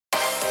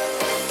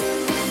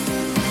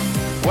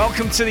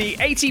Welcome to the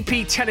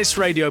ATP Tennis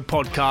Radio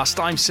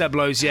podcast. I'm Seb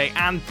Lozier,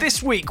 and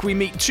this week we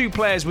meet two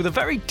players with a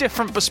very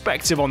different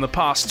perspective on the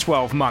past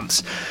 12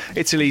 months.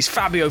 Italy's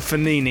Fabio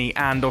Fognini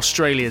and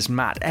Australia's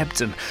Matt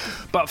Ebden.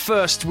 But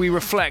first, we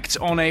reflect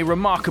on a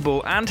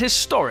remarkable and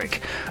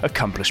historic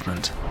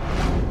accomplishment.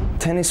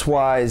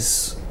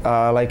 Tennis-wise,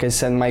 like I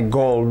said, my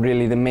goal,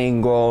 really the main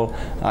goal,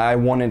 I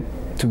wanted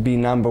to be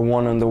number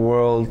one in the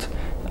world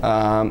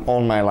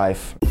all my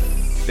life.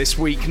 This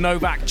week,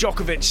 Novak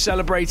Djokovic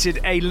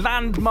celebrated a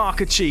landmark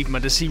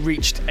achievement as he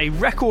reached a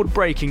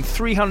record-breaking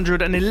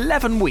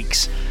 311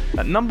 weeks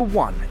at number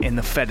one in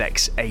the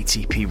FedEx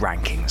ATP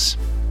Rankings.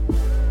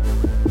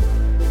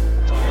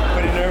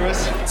 Pretty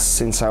nervous?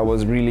 Since I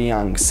was really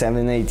young,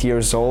 7, 8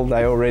 years old,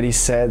 I already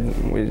said,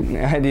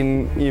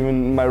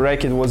 my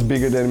racket was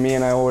bigger than me,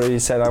 and I already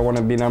said I want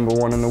to be number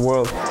one in the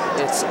world.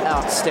 It's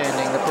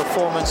outstanding. The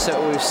performance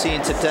that we've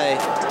seen today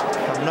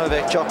from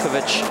Novak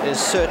Djokovic is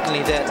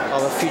certainly that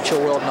of a future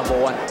world number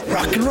one.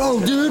 Rock and roll,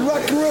 dude,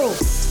 rock and roll.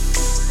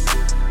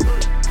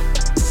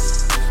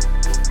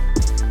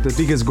 The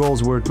biggest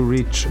goals were to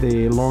reach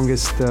the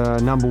longest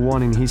number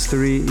one in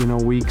history,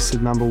 weeks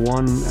at number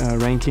one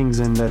rankings,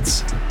 and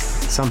that's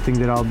something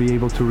that I'll be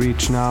able to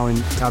reach now,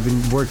 and I've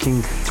been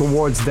working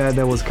towards that.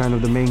 That was kind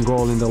of the main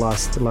goal in the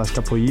last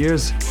couple of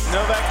years.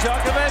 Novak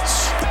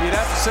Djokovic, you'd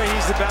have to say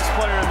he's the best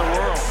player in the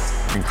world.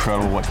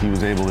 Incredible what he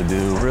was able to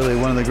do. Really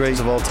one of the greats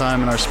of all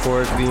time in our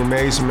sport. The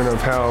amazement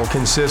of how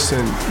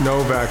consistent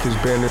Novak has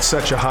been at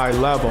such a high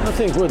level. I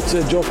think what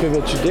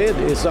Djokovic did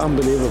is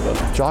unbelievable.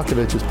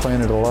 Djokovic is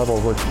playing at a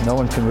level where no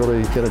one can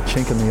really get a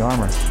chink in the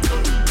armor.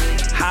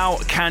 How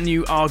can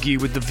you argue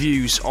with the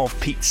views of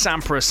Pete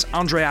Sampras,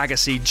 Andre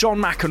Agassi, John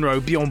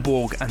McEnroe, Bjorn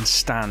Borg and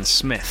Stan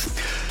Smith?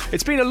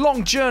 It's been a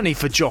long journey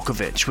for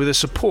Djokovic, with a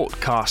support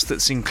cast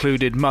that's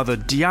included mother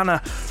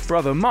Diana,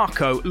 brother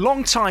Marco,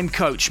 longtime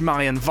coach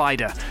Marian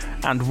Vaida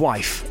and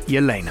wife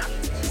Jelena.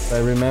 I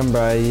remember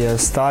I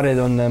started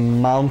on the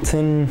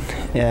mountain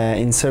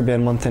in Serbia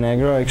and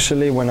Montenegro,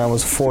 actually, when I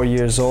was 4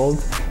 years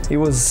old. It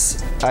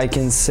was, I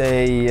can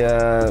say,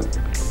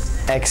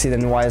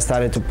 accident why I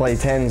started to play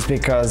tennis,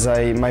 because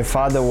my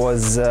father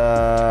was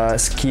a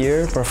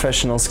skier,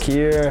 professional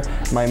skier.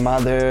 My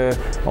mother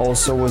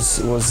also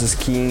was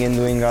skiing and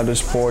doing other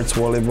sports,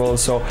 volleyball.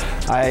 So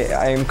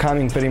I am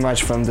coming pretty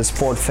much from the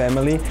sport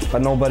family,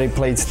 but nobody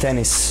played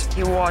tennis.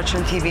 He watched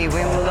on TV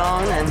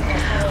Wimbledon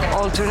and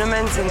all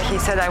tournaments, and he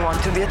said, I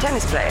want to be a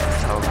tennis player.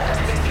 So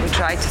we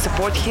tried to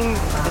support him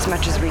as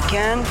much as we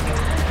can,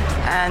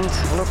 and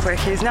look where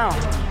he is now.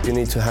 You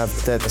need to have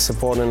that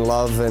support and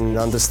love and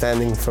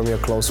understanding from your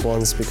close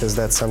ones, because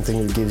that's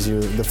something that gives you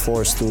the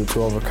force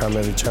to overcome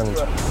every challenge.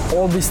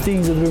 All these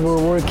things that we were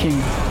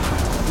working,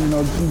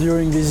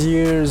 during these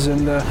years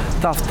and the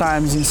tough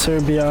times in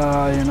Serbia,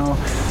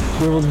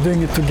 we were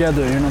doing it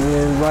together. We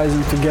were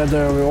rising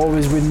together. We were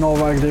always with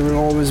Novak. They were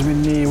always with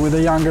me, with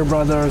a younger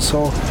brother.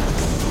 So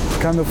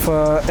kind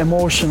of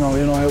emotional,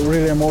 a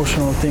really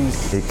emotional thing.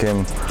 He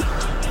came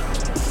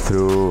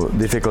through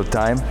difficult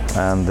time,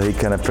 and he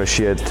can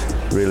appreciate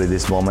really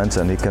these moments,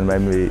 and he can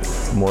maybe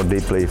more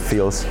deeply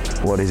feels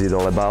what is it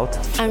all about.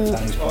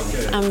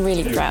 I'm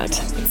really proud.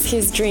 It's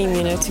his dream,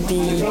 to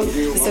be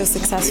so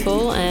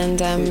successful,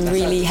 and I'm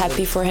really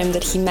happy for him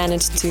that he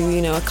managed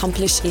to,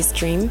 accomplish his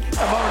dream.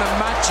 A moment of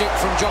magic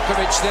from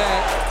Djokovic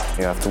there.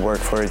 You have to work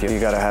for it. You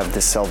got to have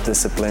this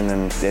self-discipline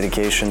and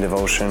dedication,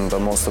 devotion, but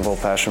most of all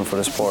passion for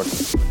the sport.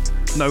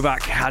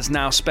 Novak has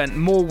now spent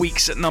more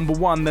weeks at number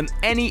one than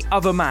any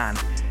other man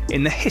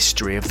in the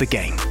history of the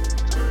game.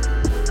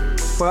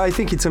 Well, I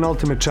think it's an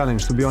ultimate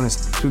challenge, to be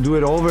honest. To do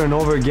it over and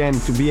over again,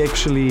 to be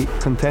actually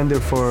contender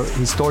for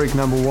historic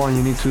number one,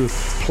 you need to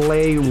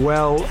play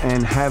well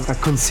and have a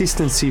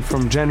consistency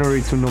from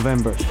January to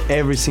November,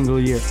 every single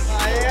year.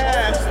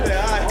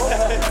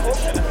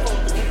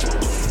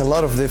 A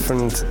lot of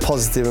different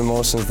positive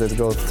emotions that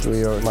go through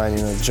your mind,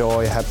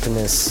 joy,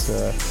 happiness,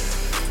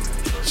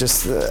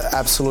 just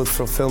absolute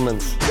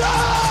fulfillment.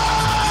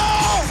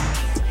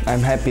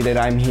 I'm happy that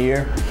I'm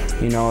here,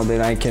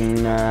 that I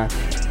can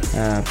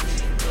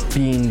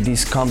be in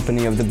this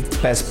company of the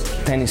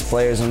best tennis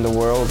players in the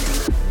world.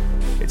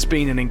 It's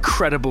been an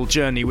incredible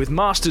journey, with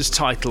Masters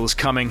titles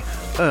coming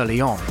early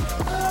on.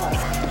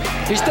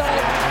 He's done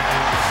it.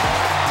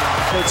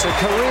 It's a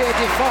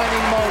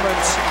career-defining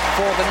moment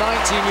for the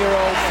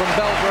 19-year-old from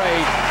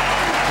Belgrade,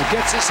 who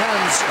gets his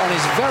hands on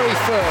his very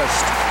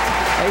first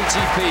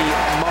ATP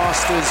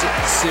Masters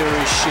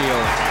Series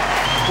Shield.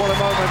 What a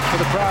moment for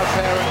the proud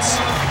parents,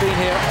 been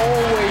here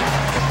all week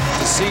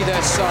to see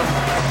their son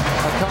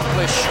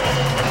accomplish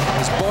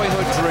his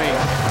boyhood dream.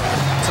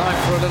 Time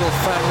for a little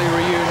family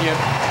reunion.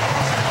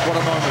 What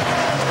a moment.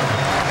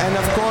 And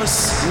of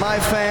course, my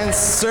fans,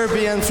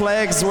 Serbian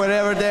flags,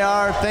 wherever they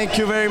are, thank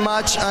you very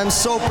much. I'm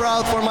so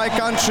proud for my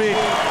country.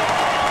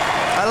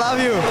 I love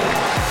you.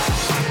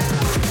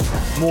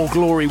 More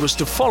glory was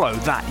to follow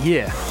that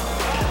year.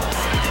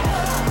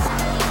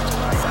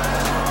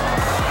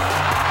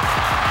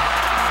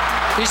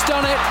 He's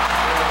done it,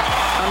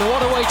 and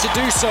what a way to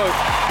do so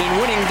in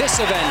winning this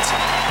event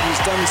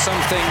He's done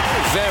something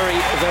very,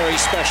 very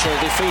special,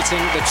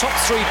 defeating the top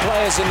 3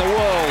 players in the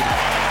world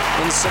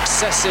in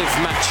successive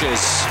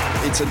matches.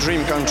 It's a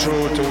dream come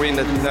true to win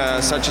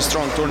such a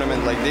strong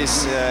tournament like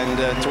this,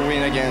 and to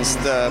win against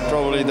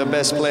probably the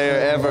best player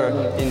ever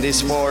in this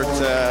sport.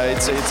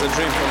 It's a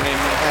dream for him,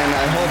 and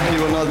I hope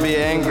he will not be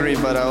angry,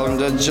 but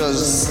I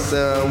just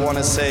want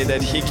to say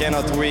that he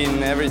cannot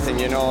win everything,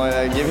 you know.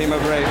 Give him a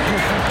break.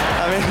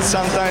 I mean,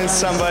 sometimes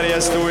somebody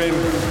has to win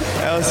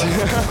else.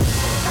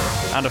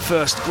 And a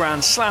first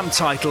Grand Slam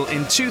title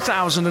in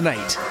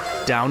 2008,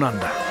 Down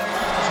Under.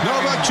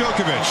 Novak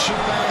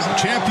Djokovic,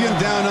 champion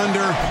Down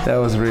Under. That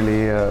was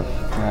really an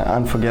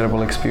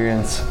unforgettable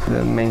experience.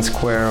 The main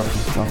square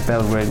of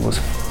Belgrade was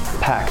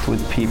packed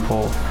with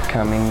people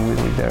coming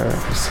with their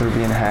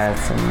Serbian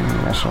hats and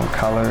national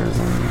colors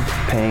and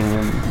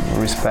paying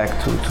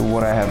respect to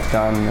what I have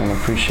done and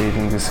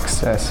appreciating the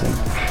success.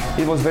 And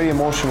it was a very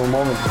emotional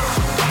moment.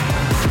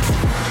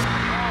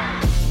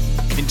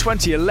 In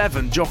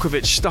 2011,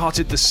 Djokovic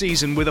started the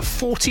season with a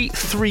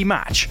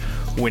 43-match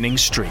winning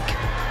streak.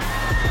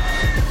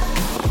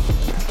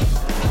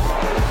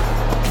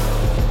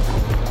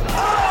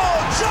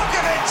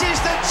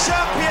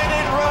 Champion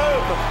in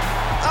Rome.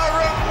 A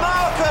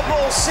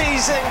remarkable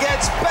season,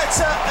 gets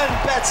better and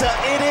better.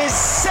 It is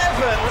 7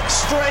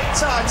 straight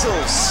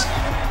titles.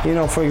 You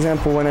know, for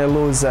example, when I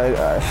lose,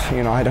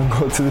 I don't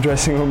go to the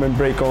dressing room and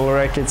break all the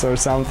rackets or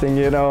something,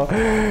 you know,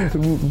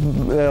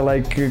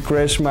 like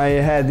crash my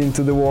head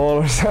into the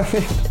wall or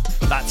something.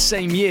 That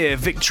same year,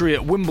 victory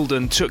at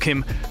Wimbledon took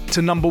him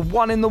to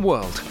 #1 in the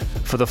world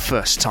for the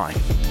first time.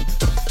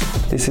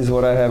 This is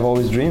what I have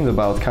always dreamed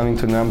about, coming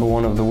to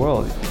 #1 of the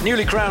world.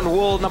 Newly crowned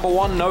world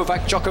 #1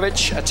 Novak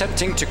Djokovic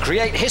attempting to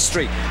create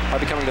history by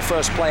becoming the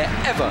first player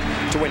ever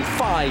to win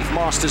 5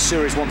 Masters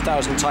Series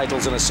 1000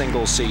 titles in a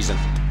single season.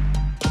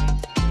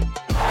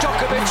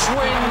 Djokovic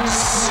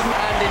wins,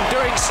 and in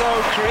doing so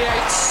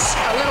creates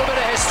a little bit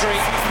of history.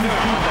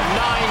 The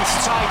 9th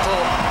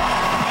title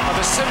of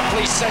a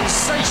simply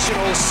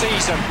sensational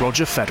season.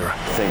 Roger Federer.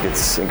 I think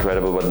it's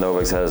incredible what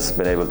Novak has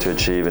been able to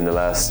achieve in the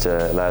last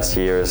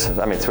years.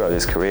 I mean, throughout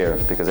his career,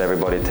 because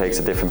everybody takes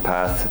a different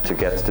path to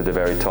get to the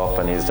very top,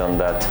 and he's done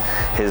that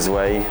his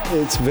way.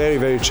 It's very,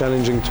 very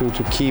challenging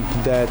to keep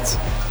that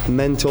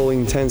mental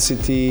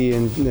intensity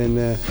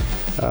and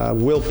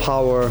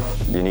willpower.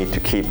 You need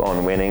to keep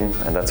on winning,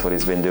 and that's what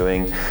he's been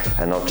doing,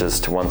 and not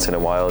just once in a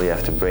while. You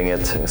have to bring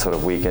it sort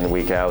of week in,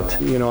 week out.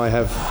 You know, I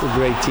have a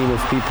great team of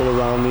people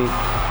around me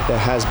that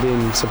has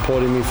been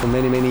supporting me for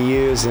many, many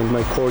years, and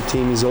my core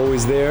team is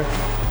always there,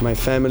 my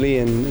family,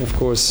 and of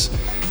course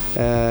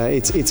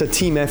it's a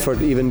team effort,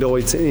 even though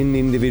it's an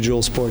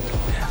individual sport.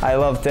 I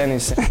love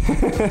tennis.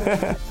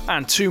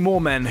 And 2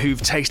 more men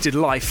who've tasted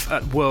life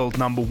at world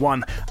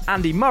 #1,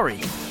 Andy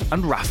Murray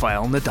and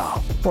Rafael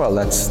Nadal. Well,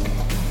 that's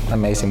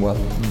amazing. Well,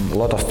 a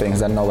lot of things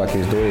that Novak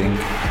is doing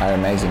are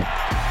amazing.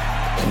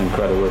 It's an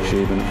incredible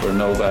achievement for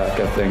Novak.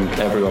 I think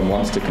everyone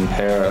wants to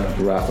compare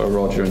Rafa,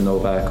 Roger and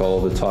Novak all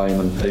the time,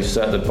 and they've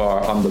set the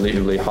bar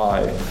unbelievably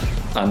high.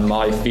 And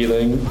my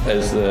feeling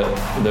is that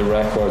the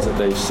records that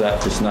they've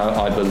set just now,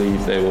 I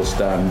believe they will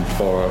stand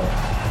for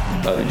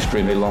an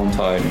extremely long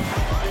time.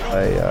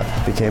 I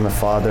became a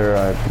father,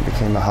 I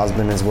became a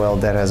husband as well.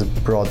 That has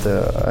brought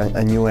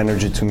a new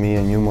energy to me,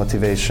 a new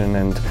motivation,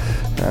 and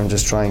I'm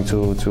just trying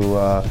to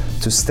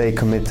stay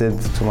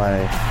committed to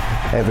my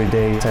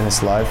everyday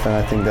tennis life, and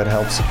I think that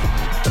helps.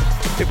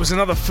 It was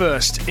another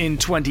first in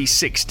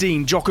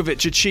 2016,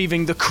 Djokovic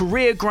achieving the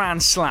career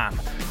Grand Slam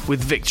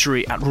with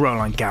victory at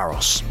Roland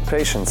Garros.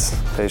 Patience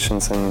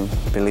and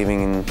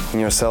believing in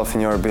yourself,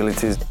 in your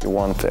abilities. You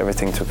want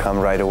everything to come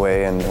right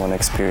away, and you want to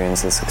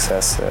experience the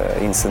success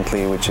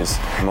instantly, which is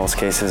in most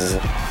cases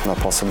not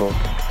possible.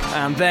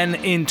 And then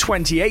in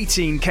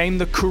 2018 came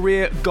the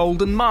career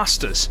Golden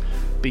Masters,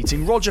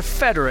 beating Roger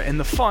Federer in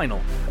the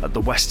final at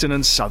the Western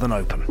and Southern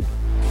Open.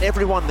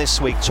 Everyone this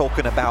week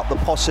talking about the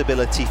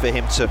possibility for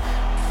him to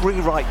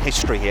rewrite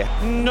history here.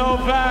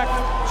 Novak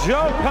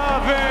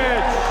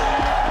Djokovic!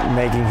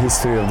 Making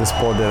history of the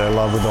sport that I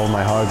love with all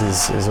my heart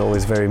is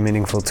always very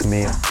meaningful to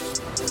me.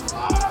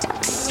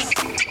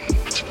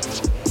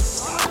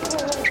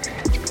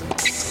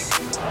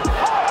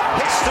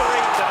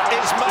 History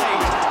is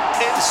made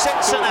in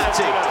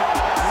Cincinnati.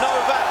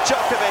 Novak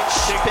Djokovic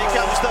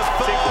becomes the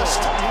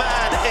first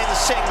man in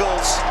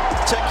singles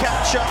to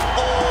capture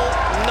all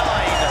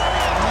 9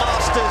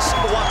 Masters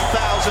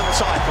 1000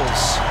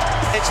 titles.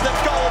 It's the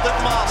Golden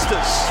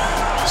Masters,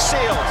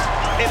 sealed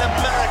in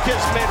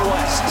America's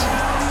Midwest.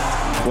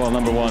 Well,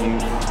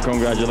 #1,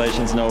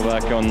 congratulations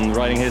Novak on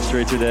writing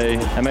history today.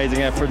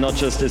 Amazing effort, not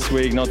just this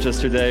week, not just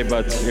today,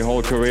 but your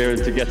whole career.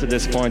 To get to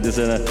this point is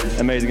an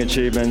amazing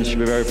achievement. You should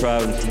be very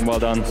proud. Well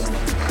done.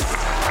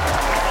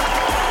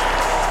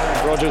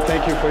 Roger,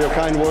 thank you for your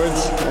kind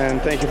words, and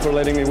thank you for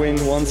letting me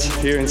win once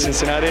here in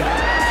Cincinnati.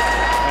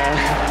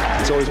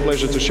 It's always a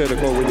pleasure to share the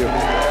court with you.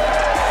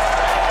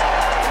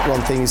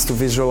 One thing is to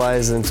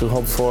visualize and to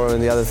hope for,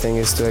 and the other thing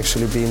is to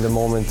actually be in the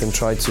moment and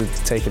try to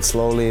take it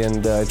slowly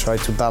and try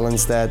to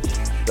balance that.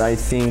 I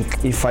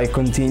think if I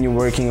continue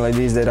working like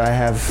this, that I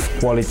have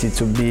quality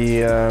to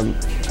be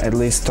at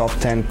least top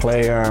 10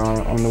 player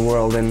on the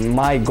world, and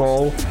my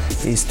goal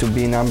is to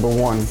be number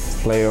 1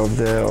 player of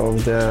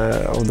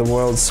the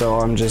world. So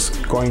I'm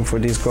just going for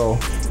this goal.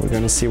 We're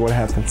going to see what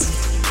happens.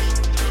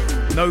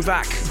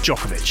 Novak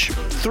Djokovic,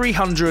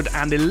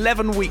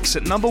 311 weeks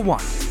at number 1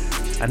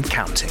 and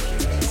counting.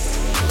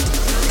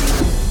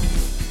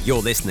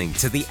 You're listening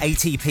to the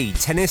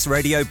ATP Tennis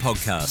Radio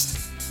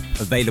Podcast.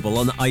 Available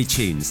on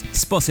iTunes,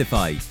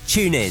 Spotify,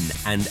 TuneIn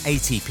and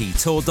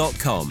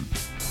atptour.com.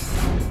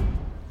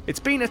 It's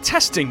been a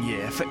testing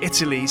year for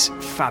Italy's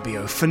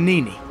Fabio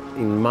Fognini.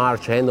 In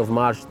March, end of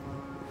March,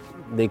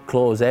 they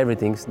close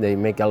everything, they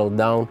make a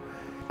lockdown.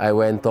 I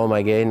went home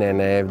again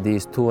and I have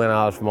these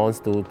 2.5 months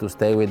to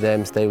stay with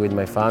them, stay with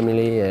my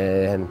family,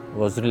 and it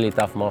was really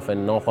tough month,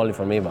 and not only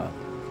for me, but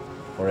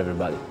for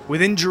everybody.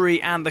 With injury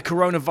and the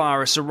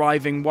coronavirus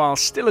arriving while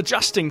still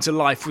adjusting to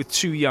life with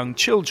 2 young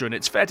children,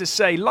 it's fair to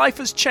say life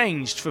has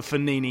changed for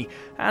Fognini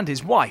and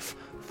his wife,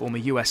 former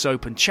US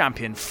Open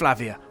champion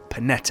Flavia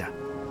Pennetta.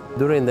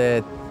 During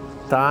the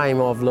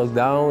time of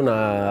lockdown,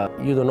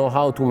 you don't know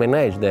how to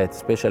manage that,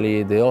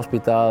 especially the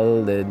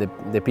hospital,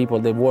 the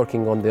people that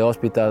working on the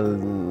hospital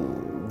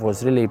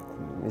was really,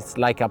 it's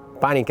like a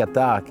panic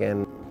attack,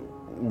 and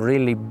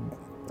really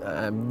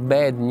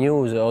bad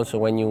news also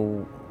when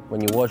you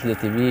watch the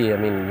TV. I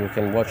mean, you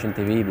can watch on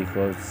TV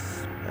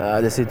because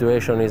the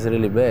situation is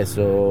really bad.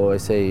 So I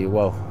say,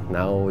 well,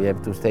 now we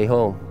have to stay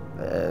home.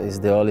 It's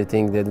the only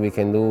thing that we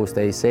can do,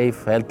 stay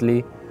safe,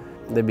 healthy.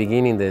 The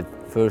beginning, the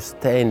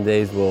first 10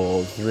 days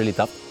was really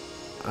tough.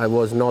 I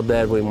was not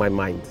there with my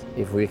mind,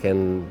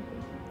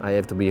 I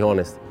have to be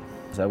honest.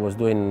 So I was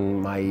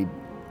doing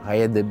I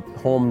had the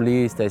home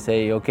list. I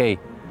say, okay,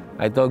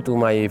 I talk to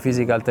my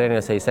physical trainer, I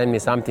say, send me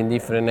something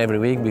different every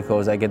week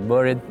because I get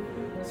bored.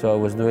 So I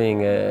was doing,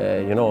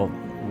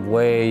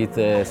 weight,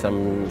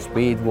 some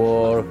speed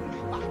work.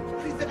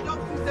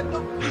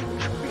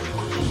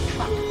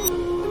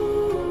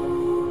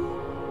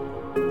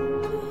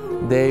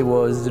 Day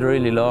was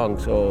really long,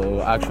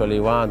 so actually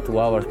 1-2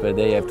 hours per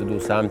day I have to do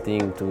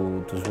something,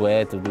 to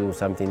sweat, to do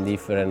something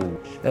different.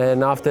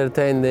 And after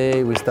 10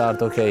 days we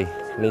start, okay,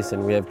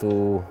 listen, we have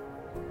to,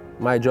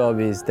 my job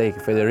is take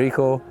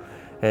Federico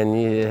and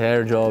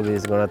her job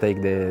is gonna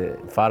take the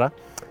Farah.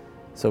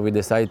 So we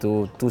decide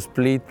to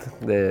split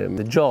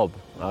the job,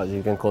 as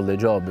you can call the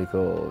job,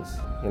 because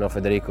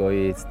Federico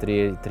is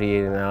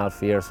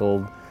 3.5 years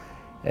old,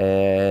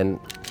 and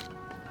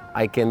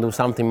I can do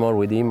something more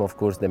with him. Of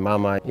course, the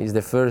mama is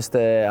the first,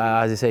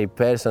 as I say,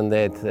 person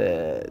that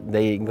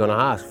they gonna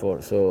ask for.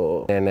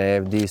 So, and I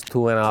have these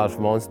 2.5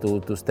 months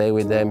to stay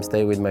with them,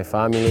 stay with my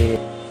family.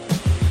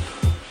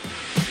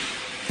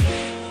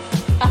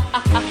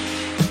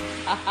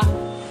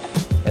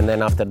 And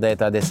then after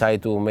that, I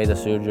decided to make a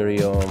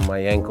surgery on my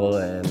ankle,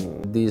 and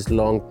this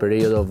long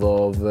period of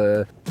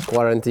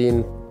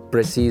quarantine,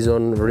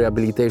 pre-season,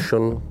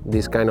 rehabilitation,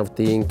 this kind of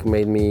thing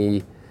made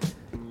me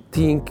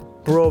think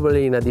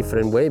probably in a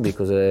different way,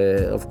 because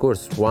of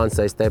course, once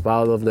I step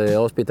out of the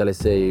hospital, I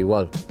say,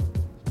 well,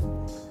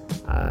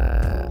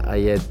 I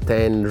had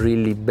 10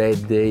 really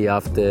bad days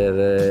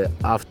after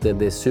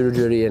the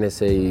surgery, and I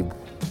say,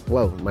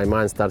 well, my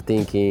mind start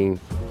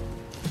thinking,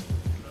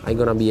 I'm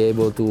gonna be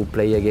able to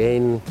play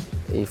again.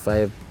 If I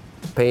have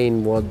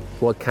pain,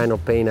 what kind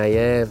of pain I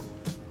have.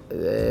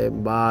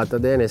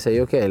 But then I say,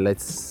 okay,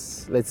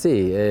 let's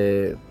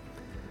see.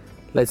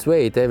 Let's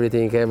wait.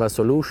 Everything have a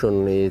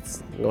solution.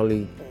 It's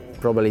only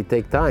probably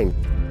take time.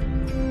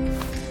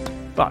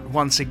 But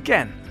once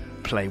again,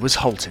 play was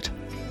halted.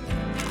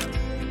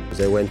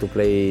 I went to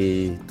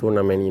play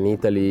tournament in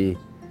Italy,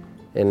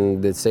 and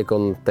the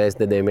second test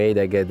that they made,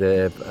 I get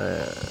a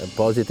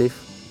positive.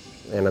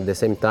 And at the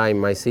same time,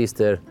 my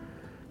sister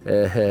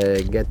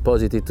get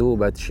positive too,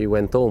 but she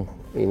went home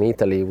in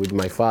Italy with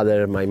my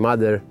father, my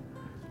mother,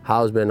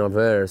 husband of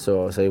her.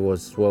 So it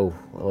was, whoa,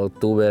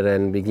 October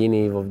and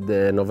beginning of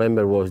the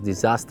November was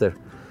disaster,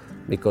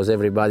 because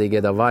everybody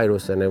get a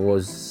virus, and I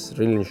was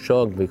really in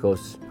shock,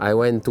 because I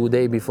went 2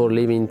 days before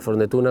leaving for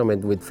the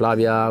tournament with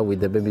Flavia, with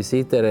the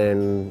babysitter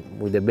and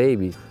with the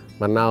baby.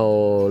 But now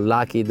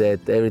lucky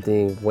that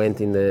everything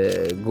went in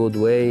a good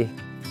way.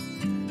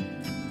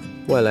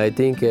 Well, I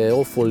think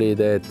hopefully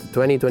that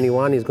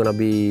 2021 is going to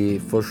be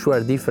for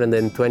sure different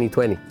than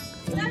 2020.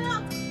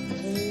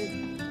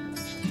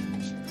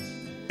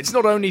 It's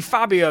not only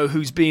Fabio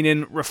who's been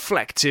in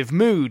reflective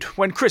mood.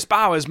 When Chris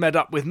Bowers met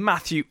up with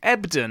Matthew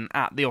Ebden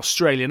at the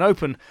Australian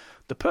Open,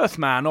 the Perth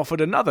man offered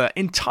another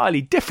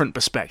entirely different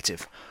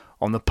perspective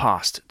on the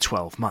past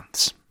 12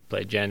 months.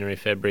 Played January,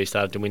 February,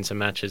 started to win some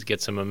matches,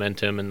 get some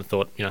momentum, and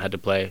thought, had to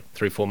play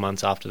 3-4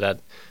 months after that,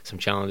 some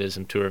challenges,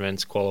 some tour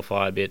events,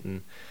 qualify a bit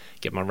and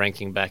get my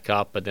ranking back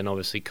up. But then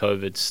obviously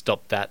COVID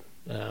stopped that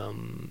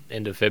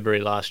end of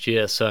February last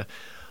year. So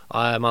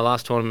my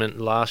last tournament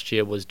last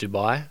year was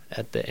Dubai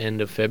at the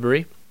end of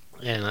February,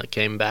 and I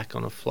came back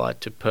on a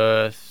flight to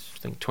Perth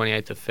think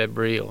 28th of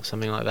February or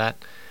something like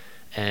that,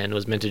 and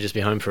was meant to just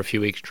be home for a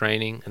few weeks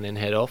training and then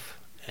head off,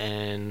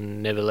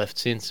 and never left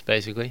since,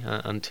 basically,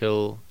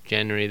 until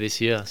January this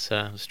year. So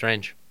it was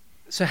strange.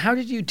 So how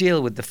did you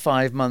deal with the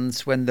 5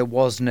 months when there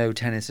was no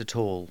tennis at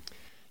all?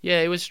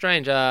 Yeah, it was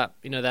strange.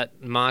 That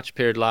March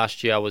period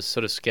last year, I was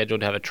sort of scheduled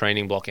to have a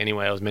training block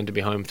anyway. I was meant to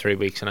be home 3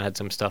 weeks, and I had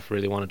some stuff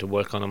really wanted to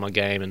work on my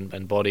game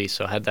and body,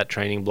 so I had that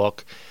training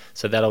block.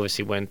 So that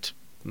obviously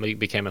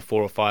became a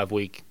 4 or 5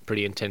 week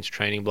pretty intense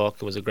training block.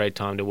 It was a great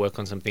time to work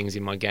on some things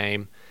in my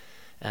game.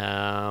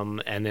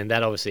 And then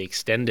that obviously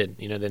extended.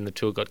 Then the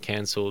tour got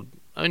cancelled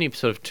only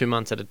sort of 2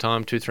 months at a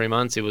time, 2-3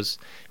 months. It was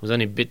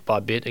only bit by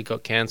bit it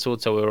got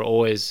cancelled. So we were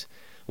always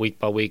week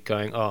by week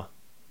going,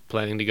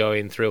 planning to go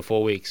in 3 or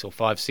 4 weeks or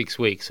 5-6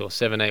 weeks or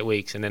 7-8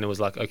 weeks, and then it was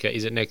like, okay,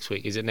 is it next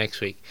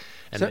week?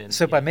 And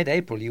so by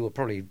mid-April you were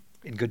probably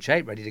in good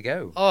shape, ready to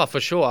go. Oh,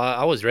 for sure,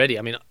 I was ready.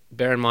 I mean,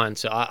 bear in mind,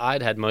 so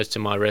I'd had most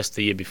of my rest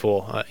the year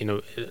before.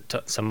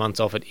 Some months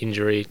off at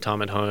injury,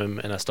 time at home,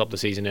 and I stopped the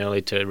season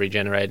early to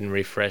regenerate and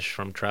refresh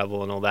from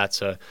travel and all that.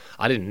 So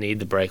I didn't need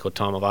the break or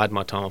time off. I had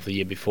my time off the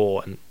year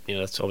before, and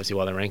that's obviously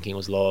why the ranking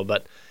was lower.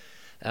 But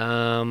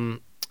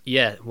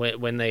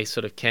when they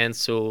sort of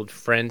cancelled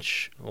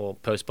French or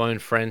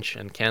postponed French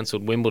and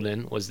cancelled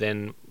Wimbledon was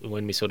then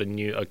when we sort of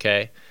knew,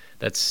 okay,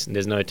 there's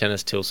no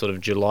tennis till sort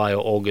of July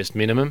or August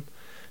minimum.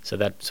 So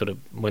that sort of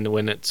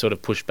when it sort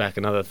of pushed back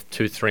another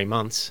 2-3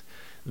 months,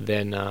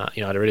 then I'd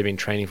already been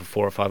training for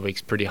 4 or 5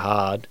 weeks pretty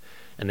hard,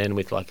 and then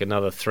with like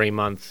another 3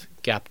 month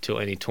gap till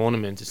any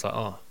tournament, it's like,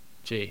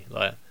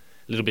 like a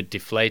little bit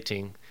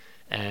deflating.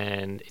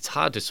 And it's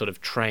hard to sort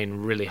of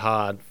train really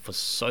hard for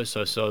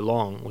so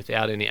long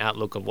without any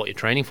outlook of what you're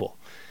training for.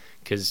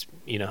 Because,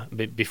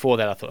 before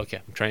that I thought,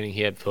 okay, I'm training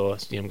here for,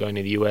 I'm going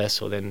to the US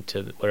or then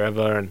to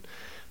wherever. And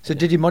so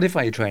did you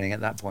modify your training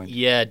at that point?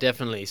 Yeah,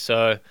 definitely.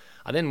 So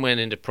I then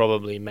went into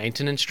probably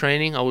maintenance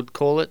training, I would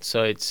call it.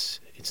 So it's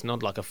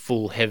not like a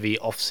full heavy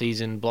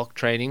off-season block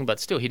training,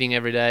 but still hitting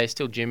every day,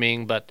 still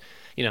gymming, but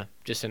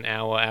just an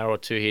hour or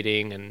two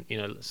hitting, and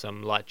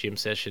some light gym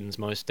sessions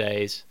most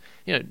days.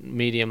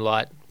 Medium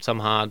light, some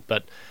hard,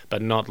 but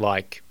not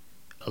like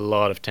a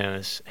lot of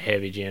tennis,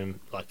 heavy gym,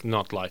 like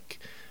not like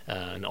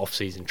an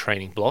off-season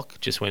training block.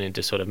 Just went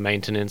into sort of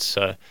maintenance,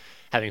 so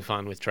having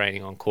fun with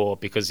training on court,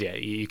 because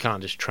you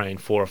can't just train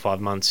 4 or 5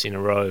 months in a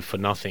row for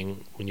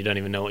nothing when you don't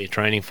even know what you're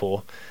training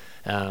for.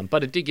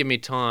 But it did give me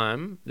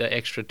time, the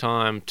extra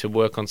time, to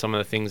work on some of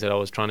the things that I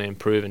was trying to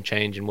improve and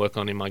change and work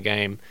on in my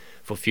game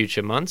for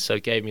future months. So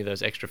it gave me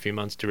those extra few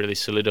months to really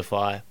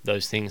solidify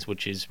those things,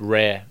 which is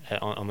rare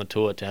on the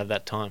tour to have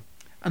that time.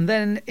 And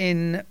then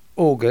in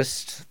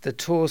August, the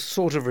tour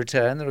sort of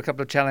returned. There were a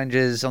couple of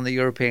challenges on the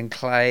European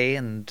clay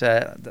and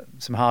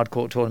some hard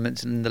court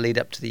tournaments in the lead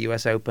up to the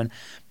US Open.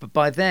 But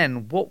by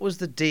then, what was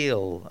the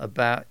deal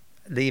about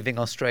leaving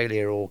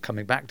Australia or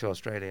coming back to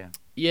Australia?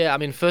 Yeah, I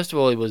mean, first of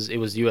all, it was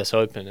US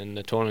Open, and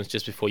the tournament's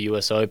just before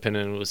US Open,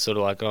 and it was sort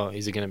of like,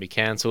 is it going to be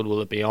cancelled?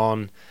 Will it be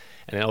on?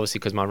 And then obviously,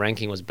 because my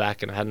ranking was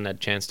back and I hadn't had a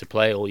chance to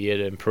play all year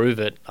to improve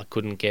it, I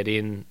couldn't get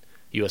in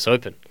US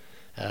Open.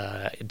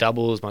 My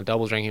doubles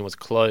ranking was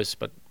close,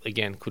 but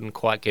again, couldn't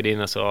quite get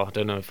in. I said, I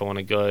don't know if I want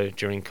to go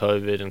during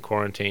COVID and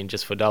quarantine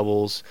just for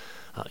doubles.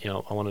 I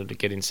wanted to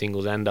get in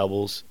singles and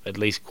doubles, at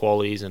least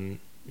qualies and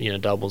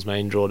doubles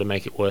main draw to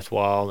make it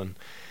worthwhile, and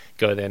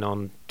go then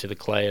on to the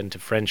clay and to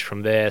French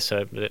from there.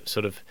 So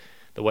sort of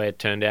the way it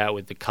turned out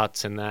with the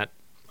cuts and that,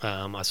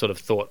 I sort of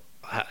thought,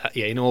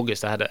 in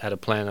August I had a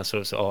plan. I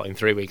sort of said, in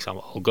 3 weeks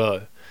I'll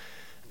go.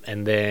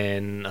 And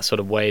then I sort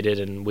of waited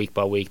and week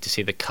by week to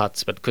see the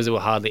cuts. But because there were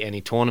hardly any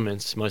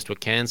tournaments, most were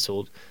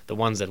cancelled. The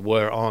ones that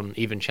were on,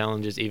 even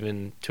challenges,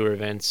 even tour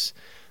events,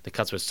 the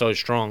cuts were so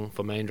strong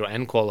for main draw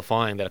and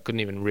qualifying that I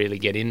couldn't even really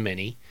get in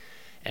many.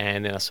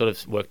 And then I sort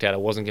of worked out I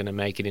wasn't going to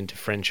make it into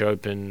French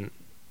Open,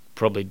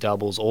 probably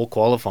doubles or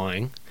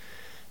qualifying.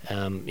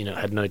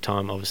 Had no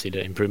time obviously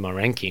to improve my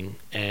ranking,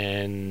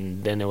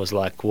 and then it was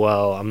like,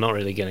 well, I'm not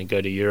really going to go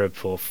to Europe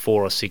for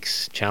 4 or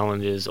 6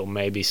 challenges, or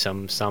maybe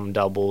some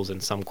doubles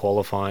and some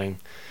qualifying,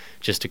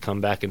 just to come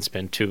back and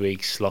spend 2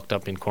 weeks locked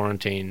up in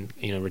quarantine,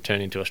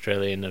 returning to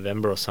Australia in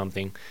November or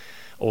something.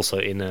 Also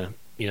in the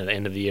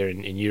end of the year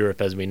in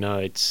Europe, as we know,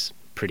 it's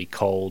pretty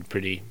cold,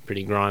 pretty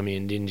grimy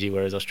and dingy,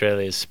 whereas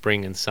Australia is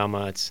spring and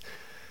summer.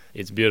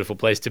 It's a beautiful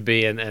place to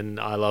be, and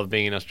I love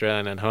being in Australia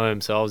and at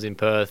home. So I was in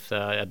Perth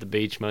at the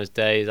beach most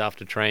days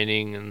after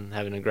training and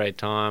having a great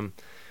time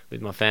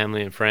with my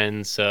family and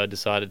friends, so I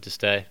decided to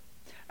stay.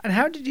 And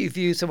how did you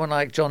view someone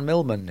like John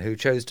Millman, who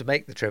chose to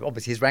make the trip?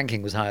 Obviously his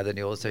ranking was higher than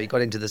yours, so he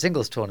got into the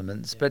singles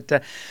tournaments. But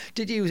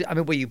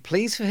were you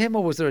pleased for him,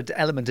 or was there an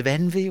element of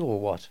envy, or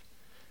what?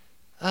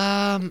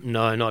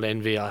 No, not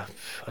envy. I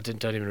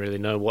don't even really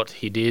know what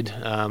he did,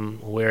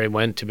 where he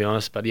went, to be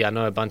honest. But yeah, I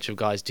know a bunch of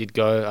guys did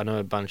go. I know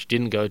a bunch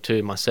didn't go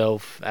too.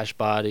 Myself, Ash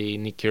Barty,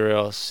 Nick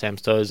Kyrgios, Sam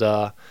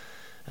Stosur.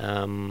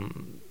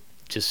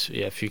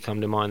 A few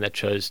come to mind that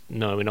chose,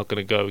 no, we're not going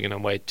to go. We're going to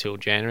wait till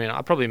January. And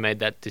I probably made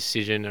that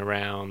decision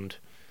around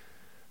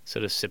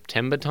sort of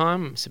September,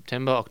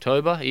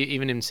 October.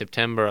 Even in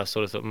September, I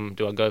sort of thought,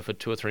 do I go for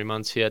 2 or 3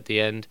 months here at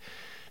the end?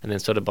 And then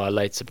sort of by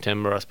late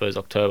September, I suppose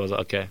October, I was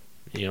like, okay,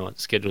 you know what,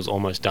 schedule's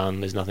almost done.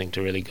 There's nothing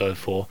to really go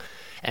for.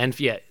 And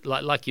yeah,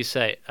 like you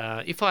say,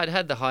 if I had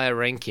had the higher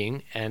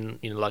ranking, and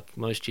you know, like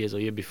most years or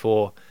year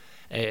before,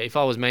 if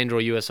I was main draw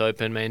US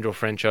Open, main draw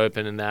French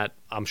Open, and that,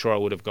 I'm sure I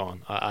would have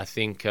gone. I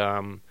think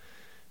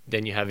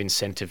then you have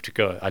incentive to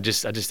go. I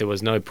just there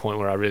was no point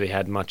where I really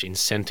had much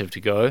incentive to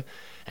go.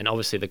 And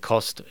obviously the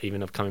cost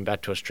even of coming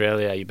back to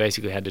Australia, you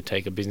basically had to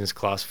take a business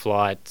class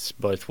flight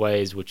both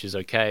ways, which is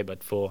okay.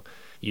 But for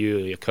you,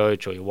 your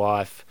coach or your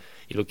wife,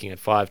 you're looking at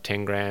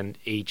 $5-10 grand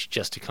each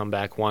just to come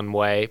back one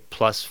way,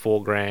 plus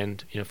 $4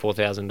 grand, you know,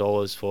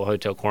 $4,000 for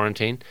hotel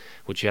quarantine,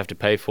 which you have to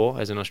pay for.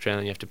 As an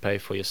Australian, you have to pay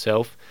for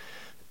yourself.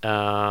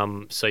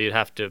 So you'd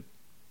have to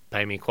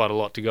pay me quite a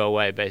lot to go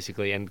away,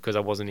 basically. And because I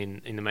wasn't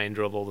in the main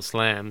draw of all the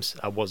slams,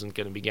 I wasn't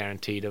going to be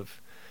guaranteed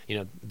of, you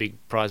know, big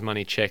prize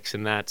money checks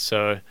and that.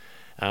 So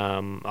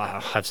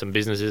I have some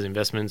businesses,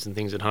 investments, and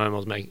things at home. I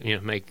was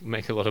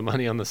make a lot of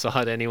money on the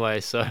side anyway.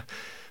 So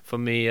for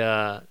me,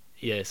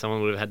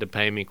 someone would have had to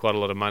pay me quite a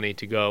lot of money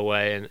to go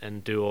away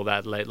and do all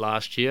that late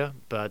last year.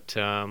 But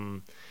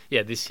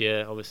this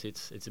year, obviously,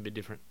 it's a bit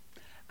different.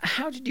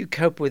 How did you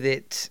cope with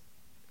it,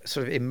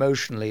 sort of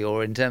emotionally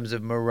or in terms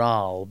of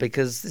morale?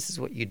 Because this is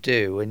what you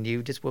do, and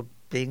you just were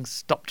being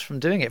stopped from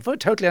doing it for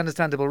totally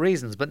understandable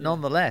reasons. But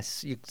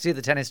nonetheless, you see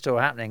the tennis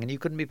tour happening, and you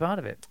couldn't be part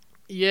of it.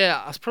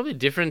 Yeah, it's probably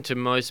different to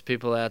most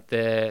people out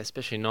there,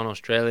 especially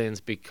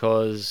non-Australians,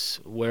 because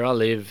where I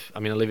live, I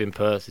live in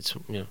Perth. It's,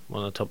 you know,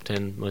 one of the top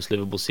 10 most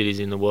livable cities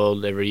in the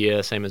world every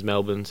year, same as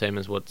Melbourne, same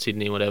as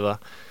Sydney, whatever.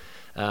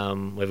 We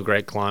have a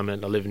great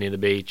climate. I live near the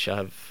beach. I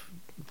have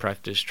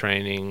practice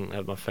training. I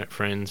have my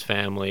friends,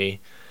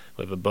 family.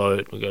 We have a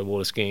boat. We go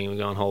water skiing. We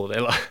go on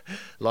holiday.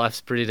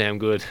 Life's pretty damn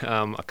good.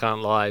 I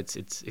can't lie.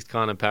 It's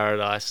kind of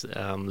paradise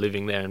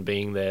living there and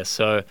being there.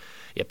 So,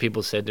 yeah,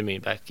 people said to me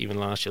back even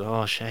last year,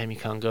 "Oh, shame you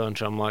can't go."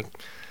 And I'm like,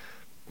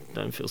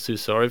 don't feel too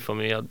sorry for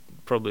me. I'd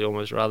probably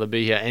almost rather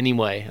be here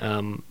anyway.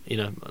 You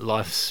know,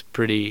 life's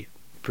pretty.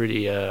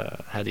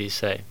 How do you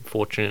say?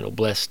 Fortunate or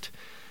blessed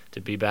to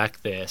be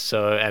back there.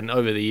 So, and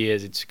over the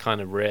years, it's kind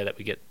of rare that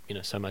we get, you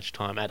know, so much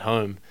time at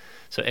home.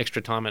 So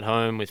extra time at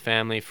home with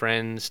family,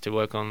 friends to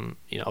work on,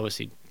 you know,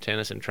 obviously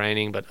tennis and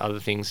training, but other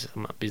things,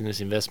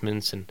 business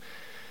investments, and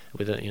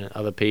with, you know,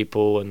 other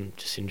people, and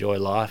just enjoy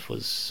life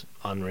was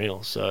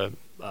unreal. So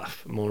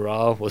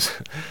morale was,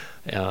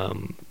 I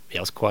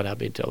was quite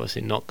happy to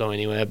obviously not go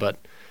anywhere, but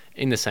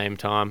in the same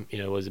time, you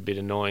know, it was a bit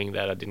annoying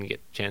that I didn't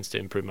get a chance to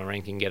improve my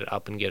ranking, get it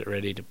up and get it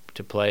ready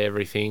to play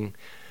everything.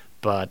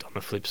 But on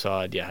the flip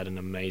side, I had an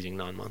amazing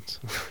 9 months.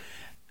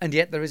 And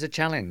yet there is a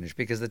challenge,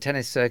 because the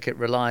tennis circuit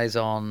relies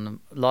on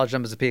large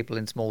numbers of people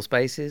in small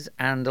spaces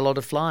and a lot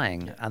of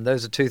flying. Yeah. And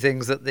those are two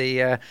things that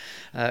the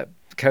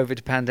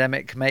COVID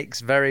pandemic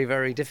makes very,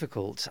 very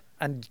difficult.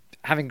 And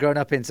having grown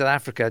up in South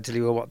Africa till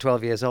you were,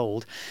 12 years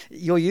old,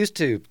 you're used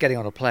to getting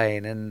on a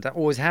plane and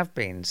always have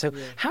been. So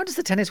how does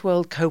the tennis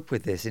world cope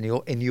with this in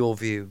your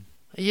view?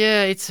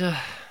 Yeah, it's a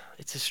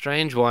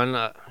strange one.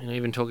 You know,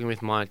 even talking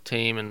with my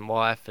team and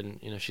wife, and,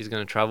 you know, she's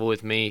going to travel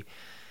with me.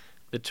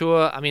 The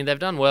tour, they've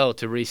done well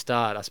to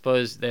restart. I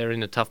suppose they're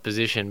in a tough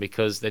position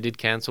because they did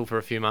cancel for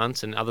a few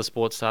months and other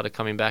sports started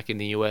coming back in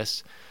the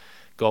US,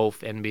 golf,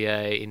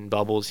 NBA, in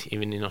bubbles,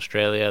 even in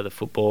Australia, the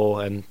football.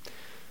 And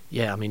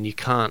yeah, you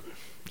can't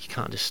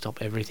just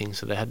stop everything.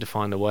 So they had to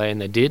find a way,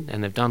 and they did,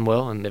 and they've done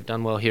well, and they've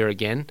done well here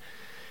again.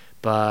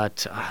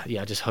 But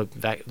I just hope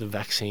the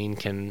vaccine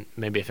can,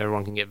 maybe if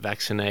everyone can get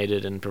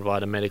vaccinated and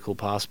provide a medical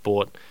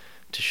passport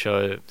to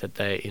show that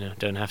they, you know,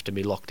 don't have to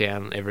be locked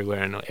down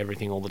everywhere and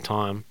everything all the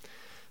time.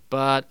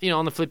 But, you know,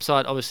 on the flip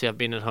side, obviously I've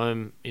been at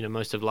home, you know,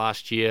 most of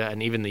last year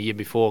and even the year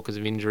before because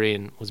of injury,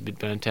 and was a bit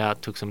burnt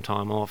out, took some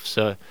time off.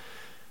 So,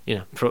 you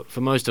know,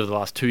 for most of the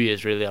last 2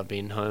 years, really, I've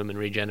been home and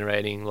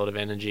regenerating, a lot of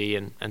energy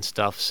and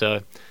stuff.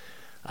 So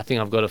I think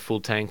I've got a full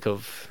tank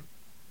of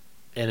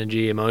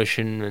energy,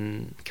 emotion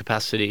and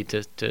capacity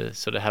to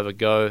sort of have a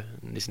go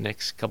in this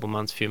next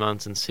few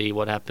months and see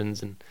what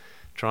happens and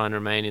try and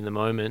remain in the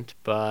moment.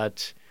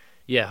 But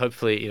yeah,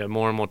 hopefully, you know,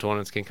 more and more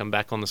tournaments can come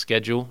back on the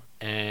schedule,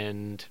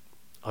 and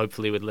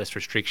hopefully with less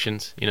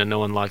restrictions. You know, no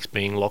one likes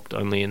being locked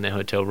only in their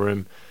hotel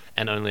room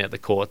and only at the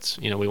courts.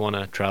 You know, we want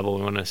to travel,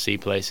 we want to see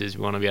places,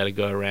 we want to be able to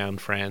go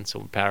around France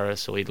or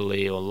Paris or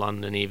Italy or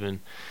London even.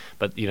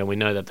 But, you know, we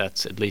know that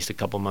that's at least a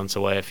couple months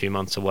away, a few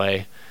months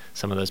away.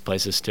 Some of those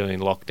places still in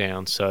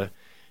lockdown. So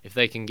if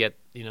they can get,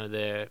 you know,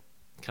 their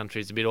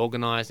countries a bit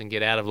organised and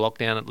get out of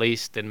lockdown at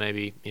least, then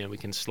maybe, you know, we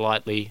can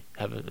slightly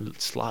have a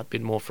slight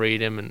bit more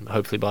freedom, and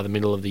hopefully by the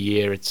middle of the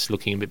year it's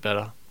looking a bit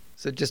better.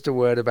 So just a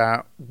word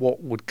about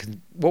what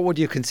would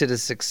you consider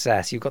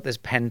success? You've got this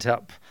pent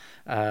up,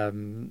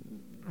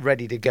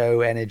 ready to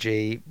go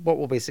energy. What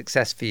will be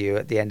success for you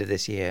at the end of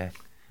this year?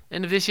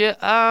 End of this year,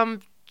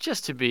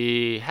 just to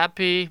be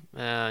happy,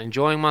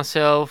 enjoying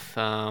myself.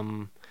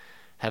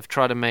 Have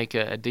tried to make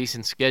a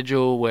decent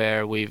schedule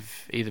where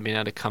we've either been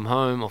able to come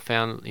home or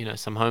found, you know,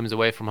 some homes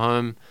away from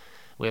home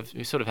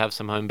we sort of have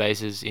some home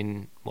bases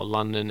in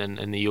London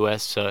and the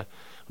US, so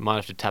we might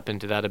have to tap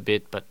into that a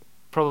bit. But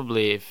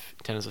probably if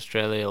Tennis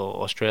Australia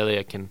or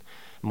Australia can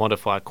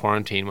modify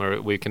quarantine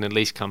where we can at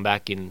least come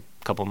back in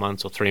a couple of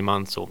months or 3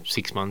 months or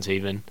 6 months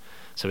even,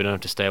 so we don't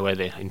have to stay away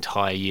the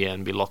entire year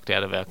and be locked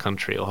out of our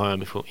country or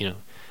home. If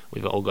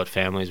we've all got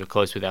families, we're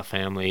close with our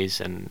families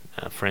and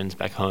friends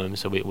back home,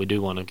 so we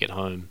do want to get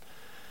home,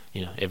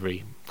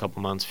 every couple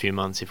of months, few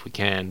months if we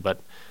can. But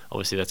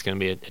obviously that's going to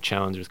be a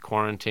challenge with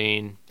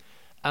quarantine.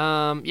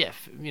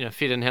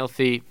 Fit and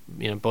healthy.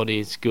 Body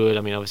is good.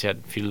 I mean, obviously I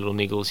had a few little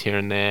niggles here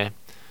and there,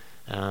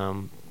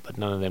 but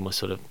none of them were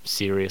sort of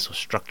serious or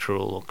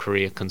structural or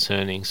career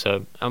concerning.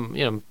 So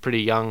I'm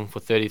pretty young for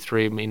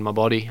 33 in my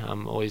body.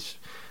 I'm always,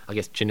 I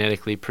guess,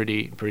 genetically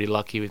pretty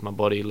lucky with my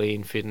body,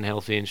 lean, fit and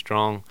healthy and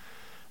strong.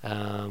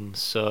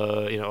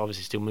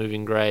 Obviously still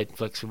moving great,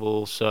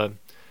 flexible. So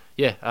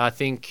yeah, I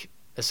think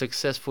a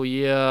successful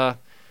year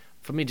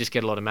for me, just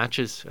get a lot of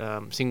matches,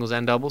 singles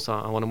and doubles.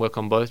 I want to work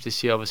on both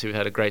this year. Obviously, we've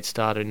had a great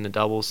start in the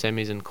doubles,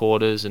 semis and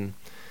quarters, and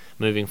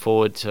moving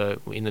forward to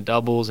in the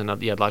doubles. And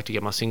I'd like to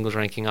get my singles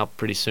ranking up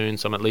pretty soon,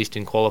 so I'm at least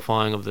in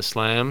qualifying of the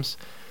slams.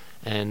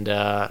 And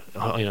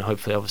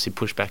hopefully, obviously,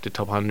 push back to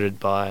top 100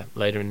 by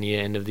later in the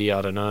year, end of the year.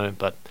 I don't know,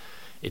 but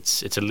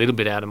it's a little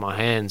bit out of my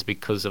hands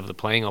because of the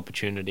playing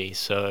opportunity.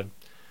 So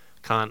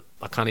I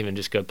can't even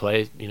just go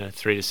play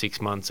 3 to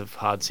 6 months of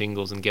hard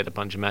singles and get a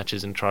bunch of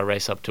matches and try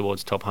race up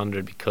towards top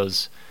 100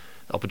 because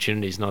the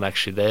opportunity is not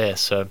actually there.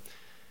 So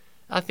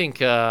I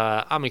think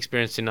I'm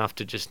experienced enough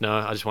to just know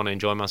I just want to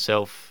enjoy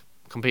myself,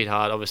 compete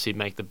hard, obviously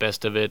make the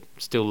best of it,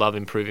 still love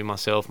improving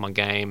myself, my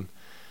game,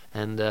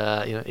 and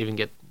even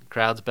get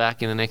crowds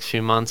back in the next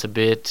few months a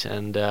bit,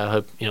 and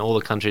hope all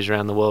the countries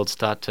around the world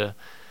start to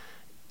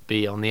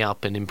be on the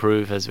up and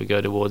improve as we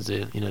go towards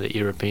the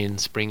European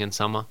spring and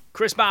summer.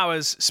 Chris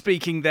Bowers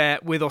speaking there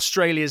with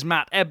Australia's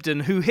Matt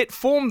Ebden, who hit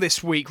form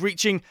this week,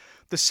 reaching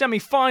the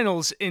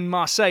semi-finals in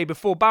Marseille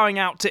before bowing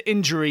out to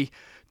injury,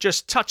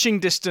 just touching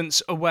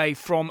distance away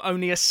from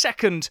only a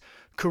second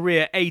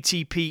career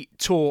ATP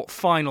Tour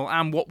final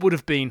and what would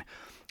have been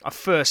a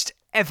first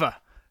ever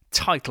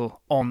title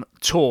on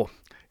tour.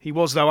 He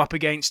was, though, up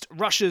against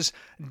Russia's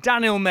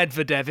Daniil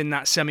Medvedev in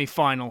that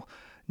semi-final,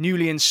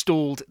 newly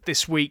installed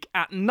this week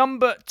at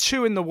number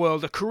 2 in the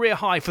world, a career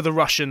high for the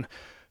Russian,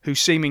 who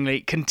seemingly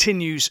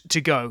continues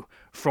to go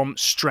from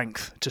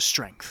strength to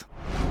strength.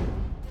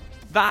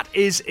 That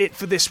is it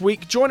for this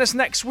week. Join us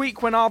next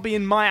week when I'll be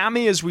in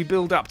Miami as we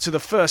build up to the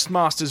first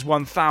Masters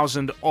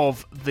 1000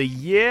 of the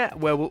year,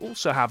 where we'll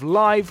also have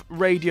live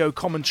radio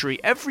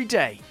commentary every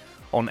day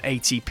on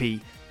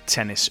ATP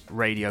Tennis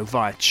Radio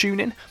via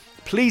TuneIn.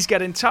 Please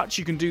get in touch.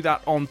 You can do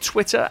that on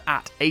Twitter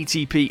at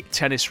ATP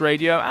Tennis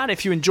Radio. And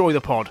if you enjoy the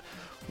pod,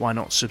 why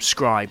not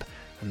subscribe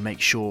and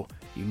make sure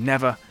you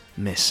never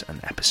miss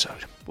an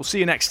episode. We'll see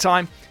you next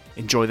time.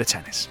 Enjoy the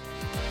tennis.